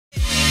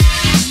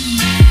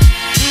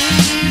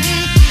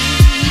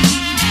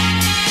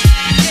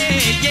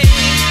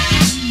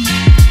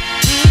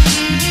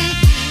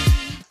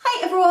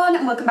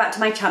back to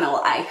my channel.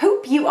 I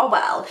hope you are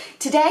well.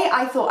 Today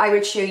I thought I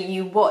would show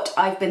you what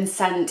I've been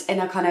sent in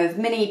a kind of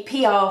mini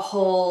PR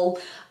haul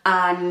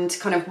and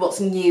kind of what's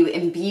new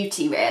in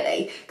beauty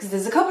really, because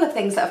there's a couple of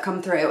things that have come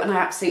through and I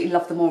absolutely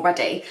love them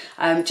already,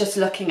 just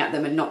looking at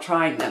them and not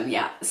trying them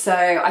yet. So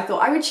I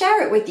thought I would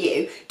share it with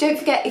you. Don't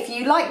forget, if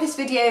you like this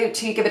video,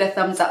 to give it a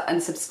thumbs up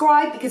and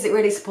subscribe because it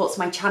really supports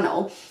my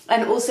channel.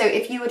 And also,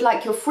 if you would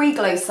like your free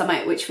glow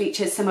summit, which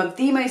features some of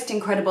the most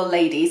incredible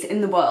ladies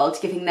in the world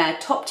giving their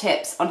top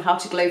tips on how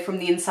to glow from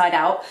the inside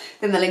out,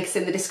 then the link is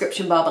in the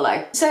description bar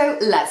below. So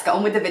let's get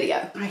on with the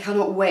video. I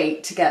cannot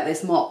wait to get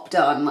this mop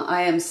done.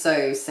 I am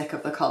so sick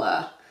of the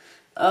colour.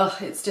 Ugh,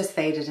 it's just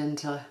faded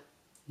into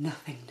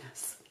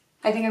nothingness.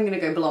 I think I'm gonna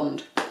go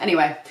blonde.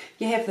 Anyway,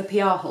 you're here for the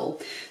PR haul.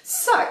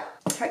 So,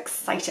 how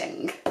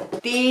exciting.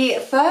 The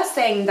first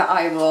thing that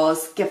I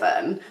was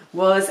given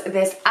was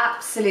this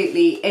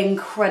absolutely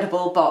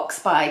incredible box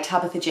by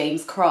Tabitha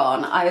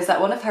Kraan. I was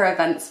at one of her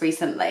events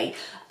recently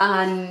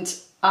and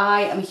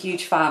I am a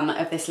huge fan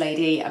of this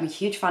lady. I'm a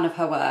huge fan of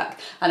her work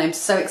and I'm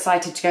so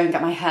excited to go and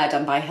get my hair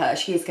done by her.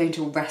 She is going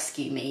to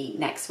rescue me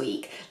next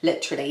week,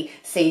 literally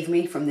save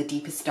me from the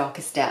deepest,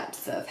 darkest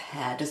depths of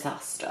hair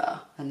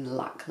disaster and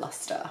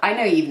lackluster. I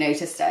know you've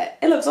noticed it.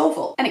 It looks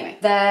awful. Anyway,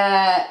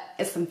 there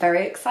is some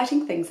very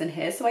exciting things in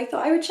here, so I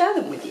thought I would share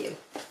them with you.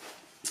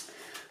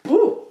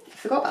 Ooh, I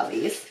forgot about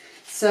these.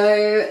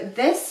 So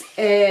this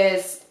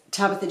is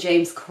Tabitha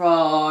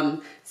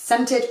Kraan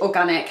scented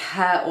organic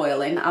hair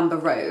oil in amber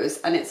rose,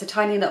 and it's a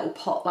tiny little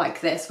pot like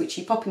this which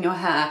you pop in your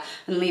hair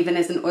and leave in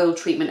as an oil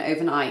treatment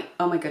overnight.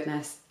 Oh my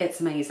goodness,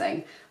 it's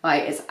amazing.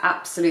 Like, it's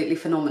absolutely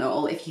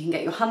phenomenal. If you can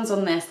get your hands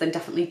on this, then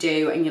definitely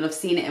do, and you'll have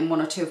seen it in one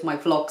or two of my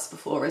vlogs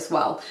before as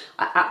well.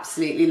 I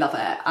absolutely love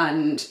it,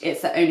 and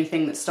it's the only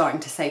thing that's starting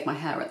to save my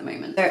hair at the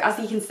moment. So as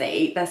you can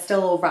see, they're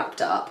still all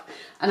wrapped up,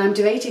 and I'm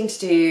debating to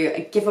do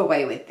a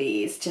giveaway with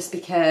these just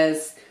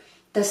because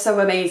they're so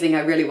amazing. I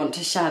really want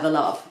to share the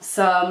love.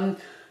 Some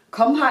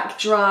compact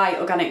dry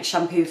organic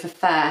shampoo for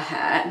fair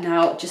hair.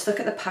 Now just look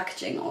at the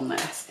packaging on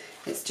this.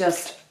 It's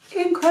just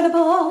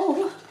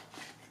incredible.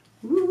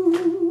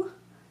 Ooh.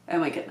 Oh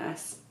my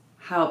goodness,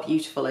 how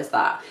beautiful is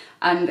that?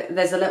 And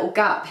there's a little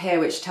gap here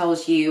which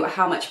tells you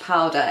how much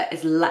powder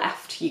is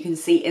left. You can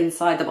see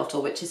inside the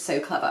bottle, which is so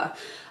clever.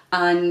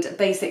 And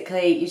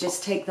basically you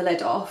just take the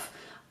lid off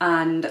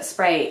and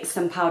spray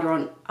some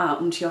powder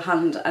onto your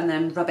hand and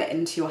then rub it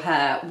into your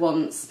hair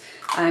once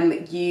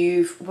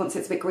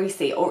it's a bit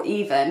greasy, or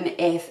even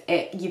if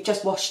you've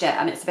just washed it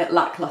and it's a bit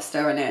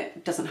lackluster and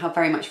it doesn't have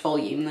very much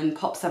volume, then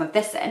pop some of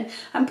this in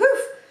and poof,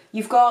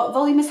 you've got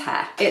voluminous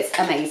hair. It's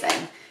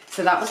amazing.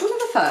 So that was one of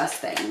the first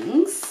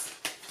things.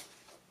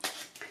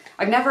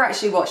 I've never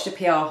actually watched a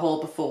PR haul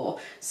before,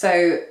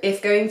 so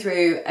if going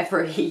through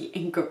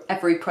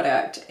every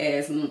product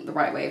isn't the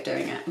right way of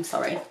doing it, I'm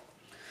sorry.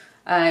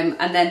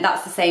 And then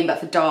that's the same but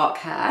for dark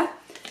hair,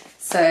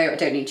 so I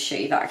don't need to show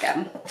you that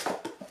again.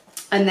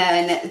 And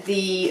then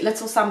the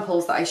little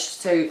samples that I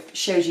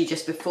showed you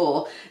just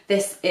before,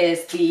 this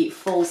is the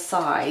full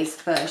size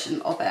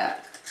version of it,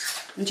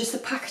 and just the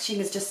packaging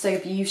is just so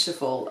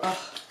beautiful. Ugh.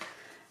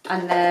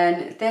 And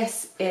then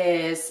this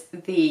is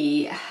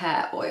the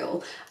hair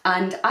oil,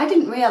 and I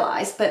didn't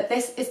realise, but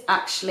this is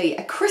actually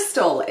a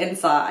crystal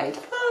inside.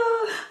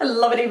 I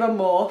love it even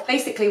more.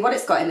 Basically what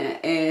it's got in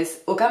it is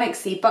organic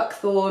sea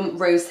buckthorn,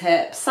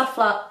 rosehip,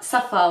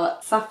 safflower,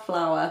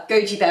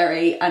 goji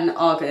berry and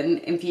argan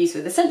infused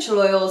with essential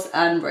oils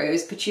and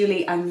rose,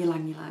 patchouli and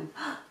ylang ylang.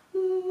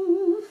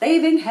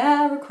 Saving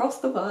hair across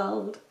the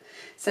world.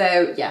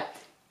 So yeah,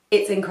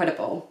 it's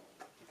incredible.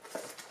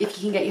 If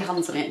you can get your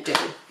hands on it, do.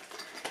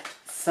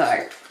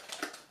 So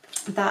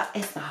that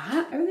is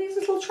that. Oh, these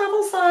little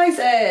travel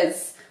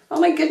sizes. Oh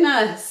my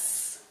goodness.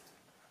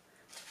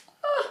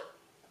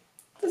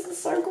 This is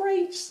so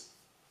great.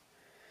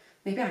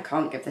 Maybe I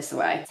can't give this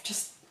away.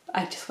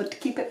 I just want to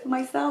keep it for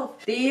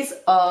myself. This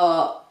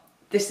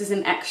is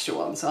an extra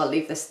one, so I'll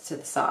leave this to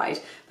the side.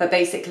 But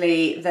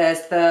basically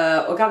there's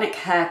the organic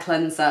hair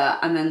cleanser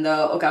and then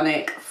the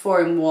organic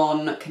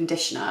 4-in-1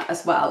 conditioner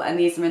as well. And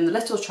these are in the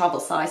little travel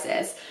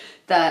sizes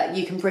that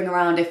you can bring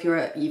around if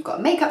you've got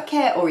a makeup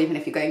kit, or even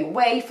if you're going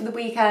away for the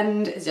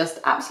weekend. It's just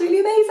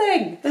absolutely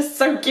amazing. They're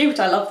so cute,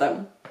 I love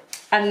them.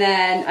 And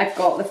then I've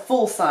got the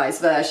full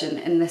size version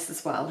in this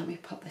as well. Let me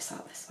pop this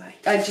out this way.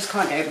 I just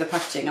can't get over the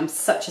packaging. I'm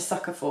such a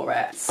sucker for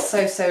it.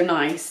 It's so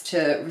nice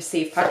to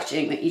receive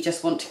packaging that you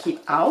just want to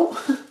keep out.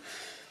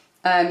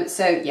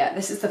 So yeah,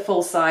 this is the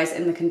full size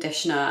in the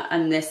conditioner,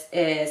 and this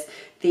is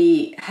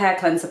the hair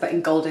cleanser but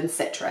in golden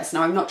citrus.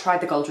 Now I've not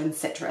tried the golden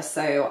citrus,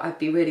 so I'd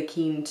be really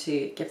keen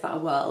to give that a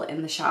whirl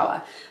in the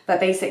shower. But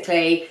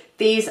basically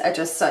these are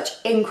just such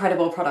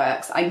incredible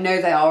products. I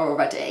know they are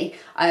already.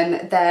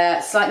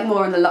 They're slightly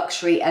more on the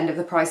luxury end of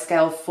the price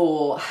scale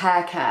for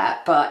hair care,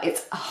 but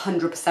it's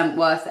 100%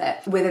 worth it.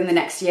 Within the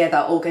next year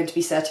they're all going to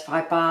be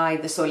certified by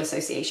the Soil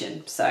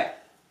Association, so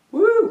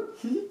woo!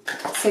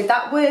 So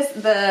that was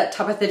the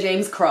Tabitha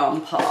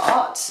Kraan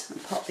part. I'll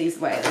pop these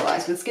away,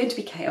 otherwise there's going to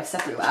be chaos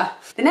everywhere.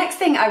 The next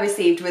thing I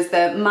received was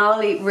the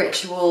Mauli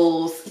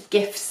Rituals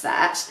gift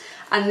set,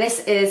 and this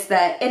is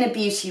their Inner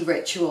Beauty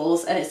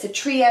Rituals, and it's a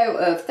trio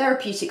of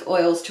therapeutic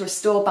oils to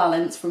restore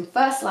balance from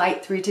first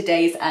light through to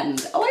day's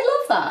end. Oh, I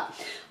love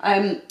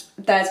that.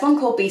 There's one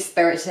called Be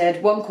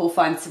Spirited, one called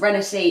Find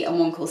Serenity, and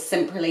one called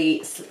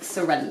Simply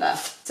Surrender.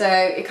 So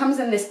it comes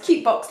in this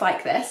cute box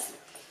like this.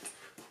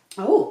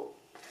 Oh,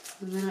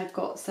 and then I've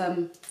got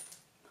some,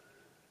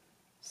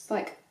 it's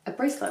like a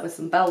bracelet with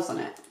some bells on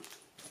it.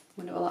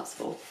 Wonder what that's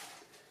for.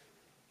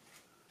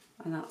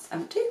 And that's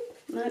empty.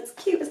 That's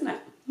cute, isn't it?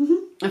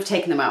 I've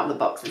taken them out of the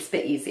box, it's a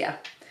bit easier.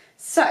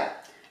 So,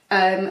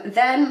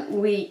 then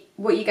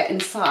what you get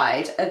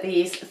inside are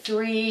these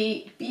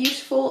 3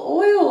 beautiful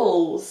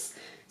oils.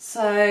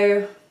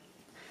 So,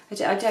 I'm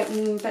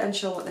a bit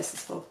unsure what this is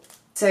for.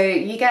 So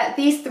you get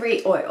these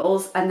 3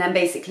 oils, and then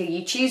basically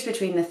you choose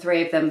between the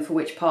 3 of them for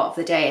which part of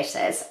the day it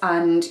is,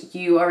 and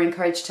you are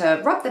encouraged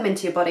to rub them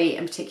into your body,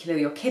 in particular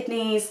your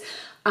kidneys,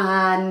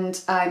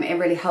 and it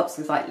really helps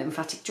with like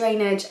lymphatic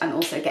drainage and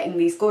also getting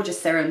these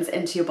gorgeous serums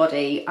into your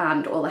body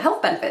and all the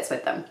health benefits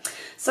with them.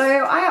 So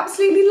I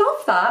absolutely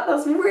love that.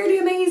 That's really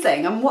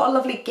amazing, and what a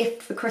lovely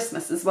gift for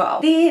Christmas as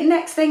well. The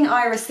next thing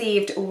I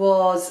received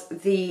was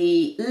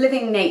the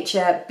Living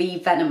Nature Bee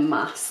Venom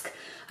Mask.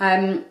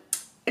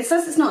 It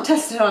says it's not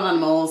tested on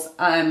animals,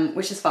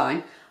 which is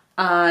fine,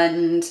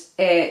 and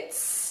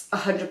it's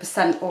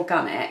 100%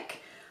 organic.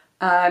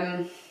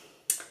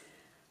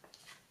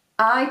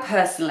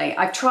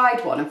 I've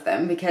tried one of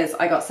them because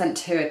I got sent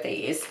 2 of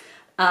these,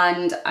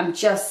 and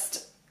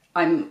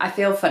I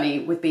feel funny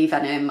with bee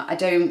venom. I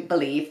don't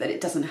believe that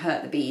it doesn't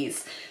hurt the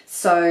bees.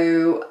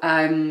 So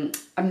I'm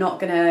not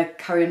gonna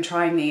carry on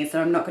trying these,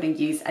 and I'm not gonna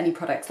use any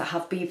products that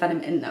have bee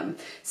venom in them.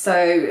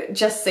 So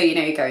just so you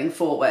know going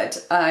forward,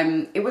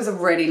 it was a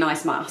really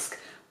nice mask,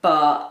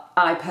 but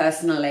I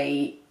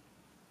personally,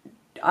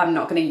 I'm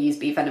not gonna use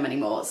bee venom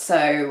anymore.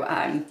 So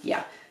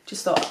yeah.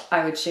 Just thought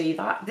I would show you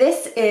that.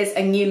 This is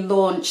a new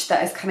launch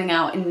that is coming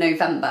out in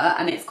November,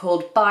 and it's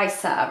called By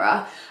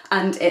Sarah,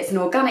 and it's an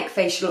organic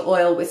facial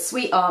oil with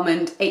sweet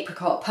almond,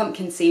 apricot,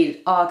 pumpkin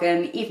seed,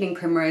 argan, evening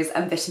primrose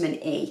and vitamin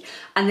E.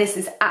 And this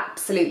is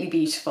absolutely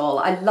beautiful.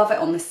 I love it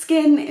on the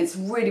skin. It's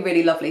really,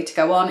 really lovely to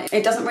go on.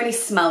 It doesn't really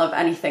smell of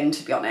anything,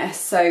 to be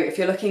honest. So if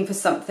you're looking for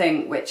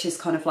something which is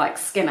kind of like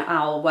Skin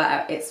Owl,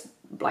 where it's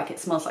like it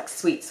smells like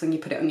sweets when you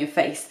put it on your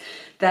face,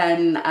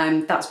 then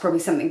that's probably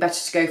something better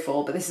to go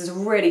for. But this is a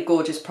really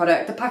gorgeous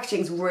product. The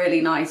packaging's really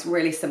nice,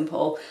 really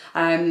simple,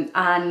 and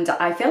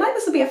I feel like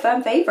this will be a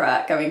firm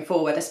favourite going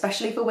forward,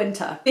 especially for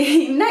winter.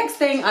 The next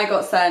thing I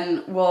got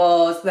sent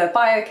was the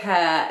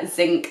BioCare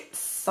Zinc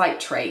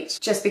Citrate,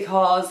 just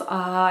because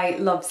I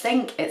love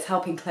zinc. It's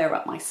helping clear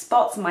up my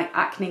spots and my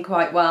acne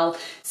quite well.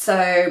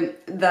 So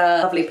the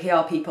lovely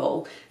PR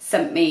people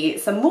sent me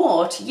some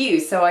more to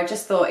use, so I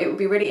just thought it would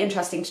be really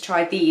interesting to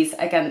try these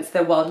against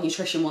the Wild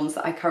Nutrition ones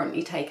that I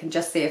currently take and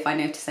just see if I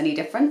notice any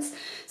difference.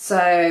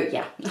 So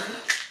yeah,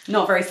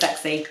 not very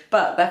sexy,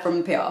 but they're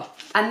from PR.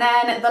 And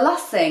then the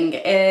last thing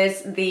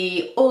is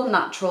the All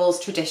Naturals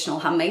Traditional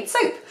Handmade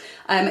Soap.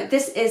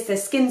 This is the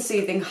Skin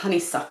Soothing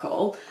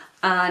Honeysuckle,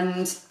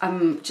 and I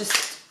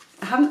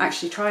haven't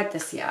actually tried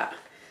this yet,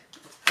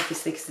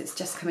 obviously because it's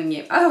just coming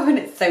new. Oh, and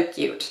it's so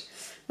cute,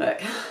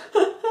 look.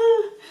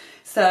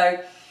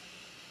 So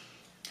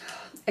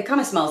it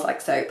kind of smells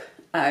like soap,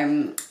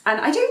 and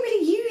I don't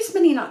really use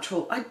many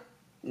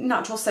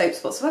natural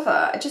soaps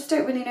whatsoever. I just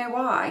don't really know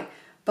why,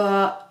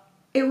 but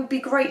it would be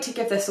great to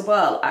give this a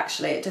whirl.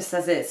 Actually, it just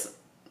says it's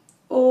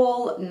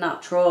all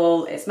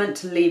natural. It's meant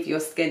to leave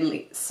your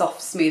skin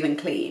soft, smooth and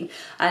clean,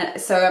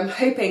 and so I'm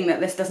hoping that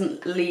this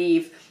doesn't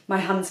leave my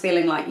hands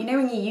feeling like, you know,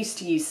 when you used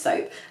to use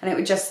soap and it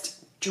would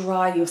just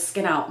dry your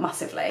skin out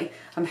massively.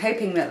 I'm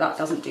hoping that that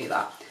doesn't do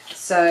that.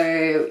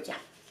 So yeah.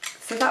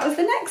 So that was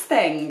the next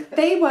thing.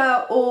 They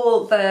were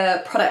all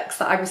the products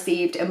that I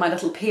received in my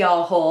little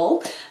PR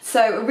haul.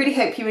 So I really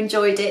hope you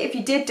enjoyed it. If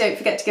you did, don't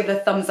forget to give it a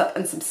thumbs up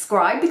and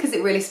subscribe, because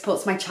it really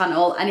supports my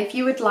channel. And if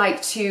you would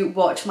like to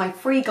watch my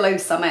free Glow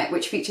Summit,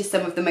 which features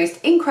some of the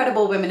most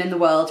incredible women in the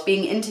world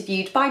being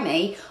interviewed by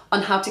me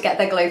on how to get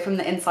their glow from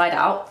the inside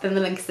out, then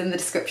the link is in the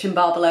description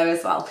bar below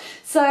as well.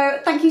 So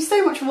thank you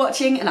so much for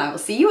watching, and I will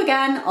see you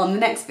again on the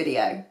next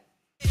video.